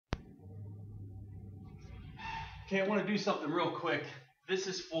Okay, I want to do something real quick. This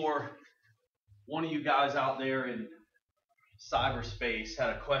is for one of you guys out there in cyberspace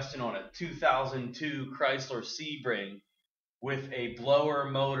had a question on a 2002 Chrysler Sebring with a blower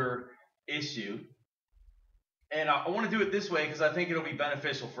motor issue. And I want to do it this way because I think it'll be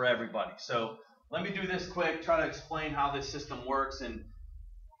beneficial for everybody. So let me do this quick, try to explain how this system works and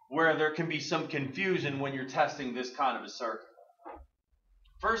where there can be some confusion when you're testing this kind of a circuit.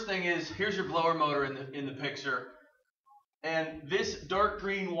 First thing is, here's your blower motor in the picture. And this dark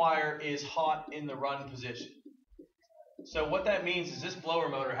green wire is hot in the run position. So what that means is this blower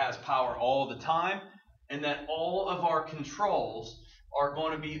motor has power all the time, and that all of our controls are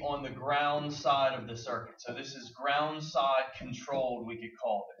going to be on the ground side of the circuit. So this is ground side controlled, we could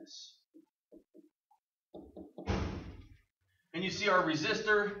call this. And you see our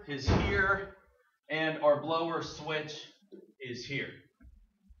resistor is here, and our blower switch is here.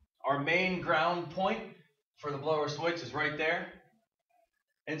 Our main ground point for the blower switch is right there.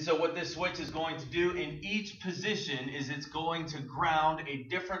 And so what this switch is going to do in each position is it's going to ground a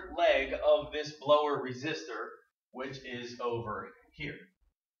different leg of this blower resistor, which is over here.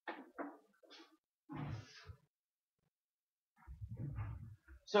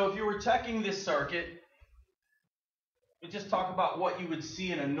 So if you were checking this circuit, we just talk about what you would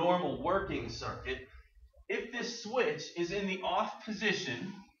see in a normal working circuit. If this switch is in the off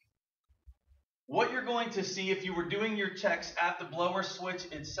position, what you're going to see if you were doing your checks at the blower switch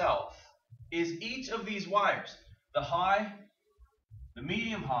itself is each of these wires, the high, the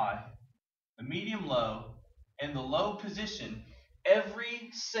medium high, the medium low, and the low position,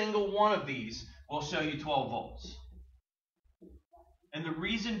 every single one of these will show you 12 volts. And the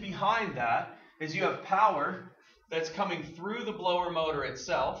reason behind that is you have power that's coming through the blower motor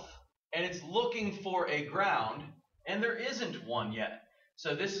itself, and it's looking for a ground, and there isn't one yet.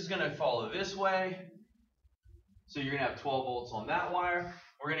 So this is going to follow this way. So you're going to have 12 volts on that wire.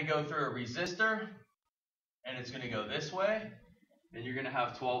 We're going to go through a resistor, and it's going to go this way. And you're going to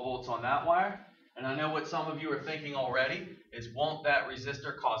have 12 volts on that wire. And I know what some of you are thinking already is, won't that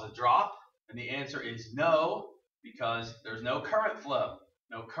resistor cause a drop? And the answer is no, because there's no current flow.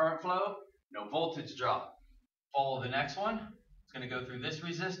 No current flow, no voltage drop. Follow the next one. It's going to go through this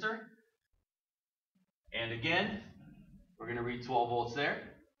resistor. And again, we're going to read 12 volts there,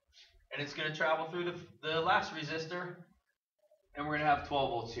 and it's going to travel through the last resistor, and we're going to have 12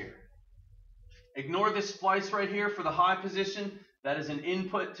 volts here. Ignore this splice right here for the high position. That is an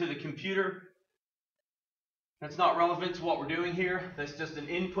input to the computer. That's not relevant to what we're doing here. That's just an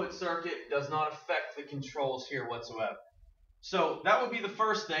input circuit. It does not affect the controls here whatsoever. So that would be the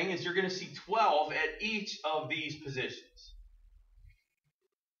first thing, is you're going to see 12 at each of these positions.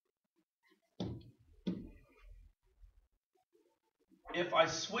 If I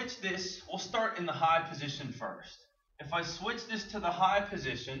switch this, we'll start in the high position first. If I switch this to the high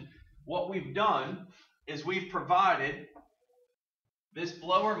position, what we've done is we've provided this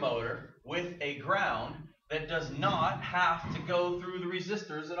blower motor with a ground that does not have to go through the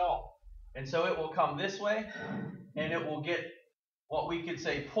resistors at all. And so it will come this way, and it will get what we could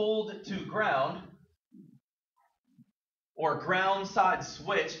say pulled to ground, or ground side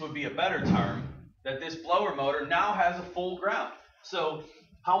switch would be a better term, that this blower motor now has a full ground. So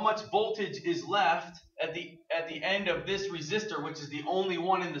how much voltage is left at the end of this resistor, which is the only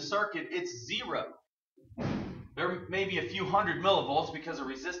one in the circuit? It's 0. There may be a few hundred millivolts because of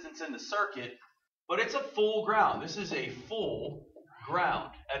resistance in the circuit, but it's a full ground. This is a full ground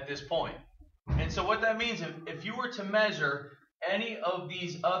at this point. And so what that means, if you were to measure any of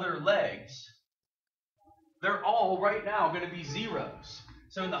these other legs, they're all right now going to be zeros.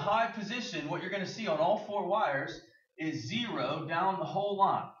 So in the high position, what you're going to see on all 4 wires is 0 down the whole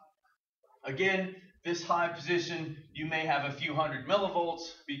line. Again, this high position, you may have a few hundred millivolts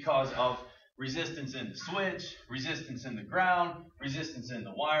because of resistance in the switch, resistance in the ground, resistance in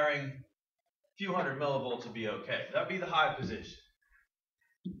the wiring. A few hundred millivolts will be okay. That would be the high position.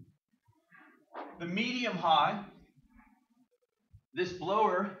 The medium high, this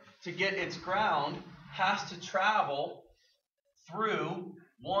blower, to get its ground, has to travel through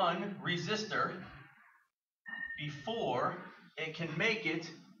one resistor before it can make it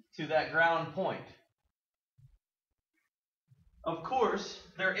to that ground point. Of course,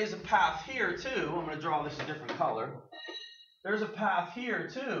 there is a path here too. I'm going to draw this a different color. There's a path here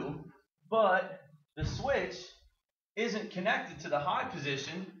too, but the switch isn't connected to the high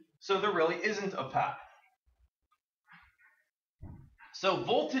position, so there really isn't a path. So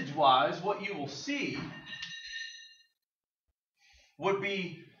voltage-wise, what you will see would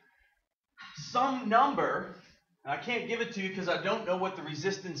be some number. I can't give it to you because I don't know what the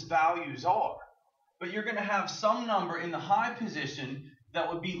resistance values are. but you're going to have some number in the high position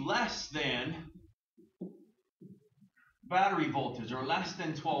that would be less than battery voltage or less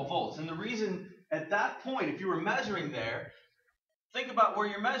than 12 volts. And the reason at that point, if you were measuring there, think about where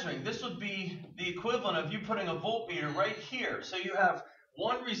you're measuring. This would be the equivalent of you putting a voltmeter right here. So you have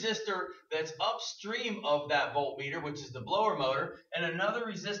one resistor that's upstream of that voltmeter, which is the blower motor, and another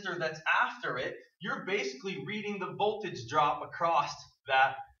resistor that's after it. You're basically reading the voltage drop across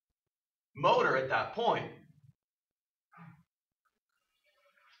that motor at that point.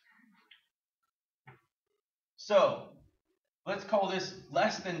 So let's call this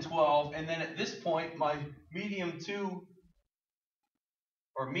less than 12, and then at this point, my medium 2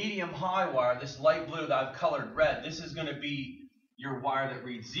 or medium high wire, this light blue that I've colored red, this is going to be your wire that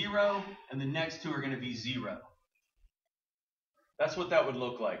reads 0, and the next two are going to be 0. That's what that would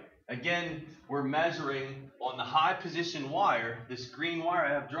look like. Again, we're measuring on the high position wire, this green wire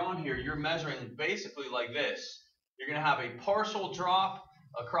I have drawn here, you're measuring basically like this. You're going to have a partial drop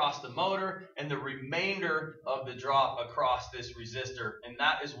across the motor and the remainder of the drop across this resistor, and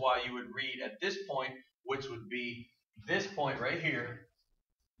that is why you would read at this point, which would be this point right here,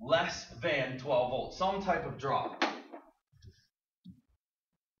 less than 12 volts, some type of drop.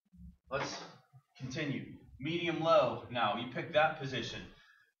 Let's continue. Medium low, now you pick that position.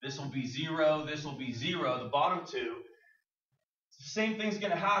 This will be 0, this will be 0, the bottom two. The same thing's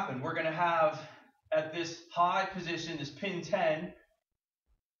going to happen. We're going to have at this high position, this pin 10,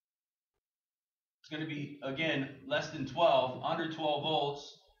 it's going to be, again, less than 12, under 12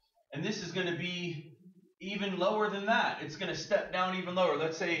 volts. And this is going to be even lower than that. It's going to step down even lower.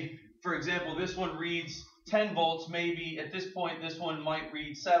 Let's say, for example, this one reads 10 volts. Maybe at this point, this one might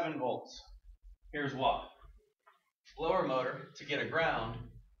read 7 volts. Here's why. Blower motor, to get a ground,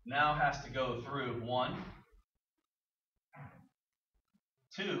 now has to go through 1,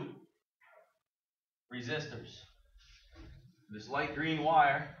 2 resistors. This light green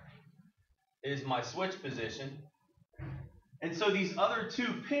wire is my switch position. And so these other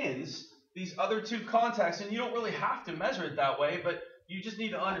two pins, these other two contacts, and you don't really have to measure it that way, but you just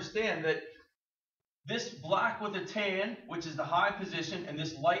need to understand that this black with a tan, which is the high position, and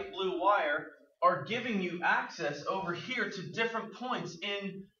this light blue wire are giving you access over here to different points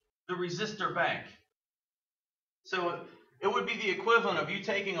in the resistor bank. So it would be the equivalent of you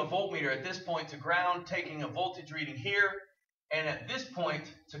taking a voltmeter at this point to ground, taking a voltage reading here, and at this point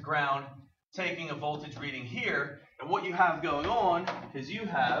to ground, taking a voltage reading here. And what you have going on is you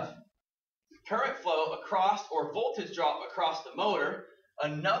have current flow across, or voltage drop across the motor,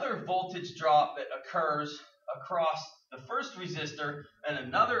 another voltage drop that occurs across the first resistor, and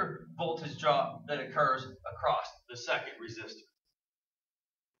another voltage drop that occurs across the second resistor.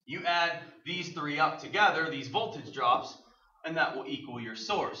 You add these three up together, these voltage drops, and that will equal your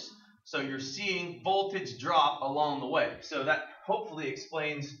source. So you're seeing voltage drop along the way. So that hopefully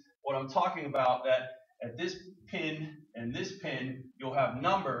explains what I'm talking about, that at this pin and this pin, you'll have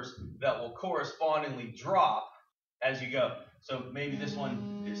numbers that will correspondingly drop as you go. So maybe this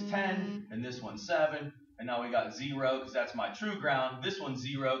one is 10, and this one's 7, and now we got 0 because that's my true ground. This one's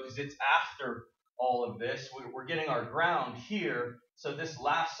 0 because it's after all of this. We're getting our ground here, so this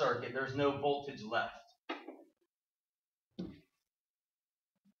last circuit, there's no voltage left.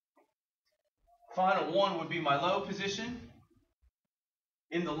 Final one would be my low position.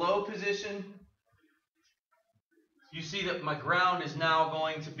 In the low position, you see that my ground is now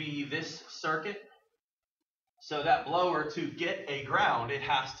going to be this circuit. So that blower, to get a ground, it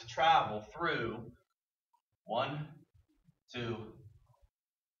has to travel through 1, 2,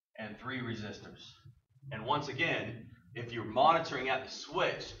 and 3 resistors. And once again, if you're monitoring at the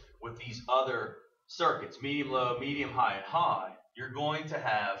switch with these other circuits, medium low, medium high, and high, you're going to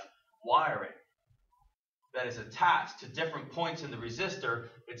have wiring that is attached to different points in the resistor.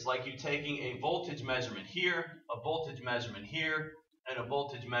 It's like you taking a voltage measurement here, a voltage measurement here, and a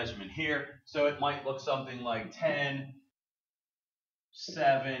voltage measurement here. So it might look something like 10,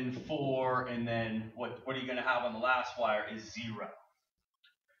 7, 4, and then what are you going to have on the last wire is 0.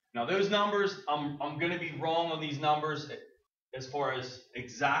 Now those numbers, I'm going to be wrong on these numbers as far as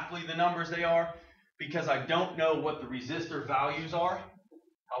exactly the numbers they are, because I don't know what the resistor values are.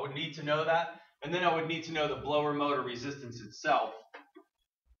 I would need to know that. And then I would need to know the blower motor resistance itself.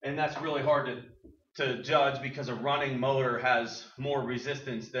 And that's really hard to judge, because a running motor has more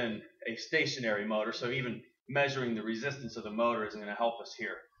resistance than a stationary motor. So even measuring the resistance of the motor isn't going to help us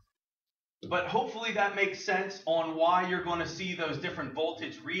here. But hopefully that makes sense on why you're going to see those different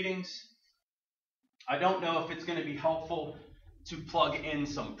voltage readings. I don't know if it's going to be helpful to plug in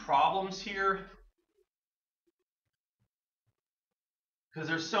some problems here. because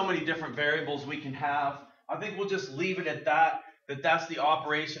there's so many different variables we can have. I think we'll just leave it at that, that's the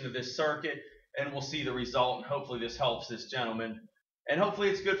operation of this circuit, and we'll see the result, and hopefully this helps this gentleman, and hopefully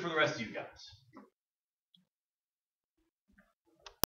it's good for the rest of you guys.